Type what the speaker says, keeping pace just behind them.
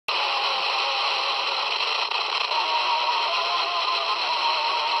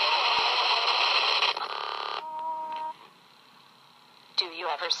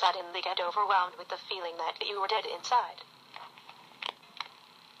ever suddenly get overwhelmed with the feeling that you were dead inside?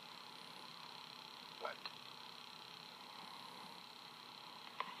 What?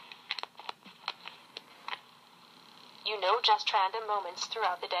 You know, just random moments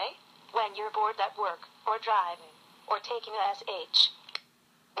throughout the day, when you're bored at work, or driving, or taking a SH.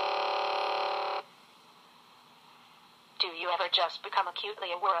 Do you ever just become acutely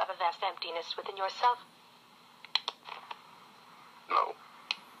aware of a vast emptiness within yourself? No.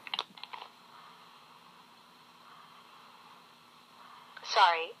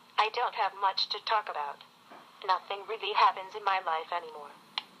 Sorry, I don't have much to talk about. Nothing really happens in my life anymore.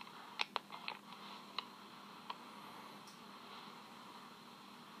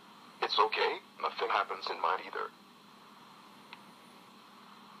 It's okay. Nothing happens in mine either.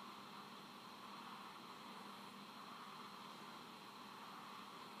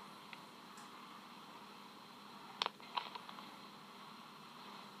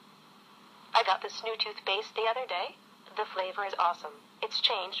 I got this new toothpaste the other day. The flavor is awesome. It's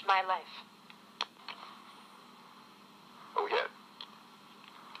changed my life. Oh, yeah.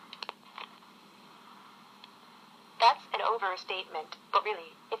 That's an overstatement, but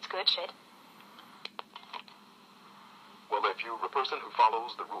really, it's good shit. Well, if you're a person who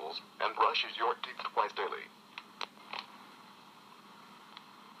follows the rules and brushes your teeth twice daily,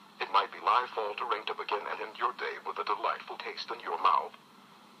 it might be life-altering to begin and end your day with a delightful taste in your mouth.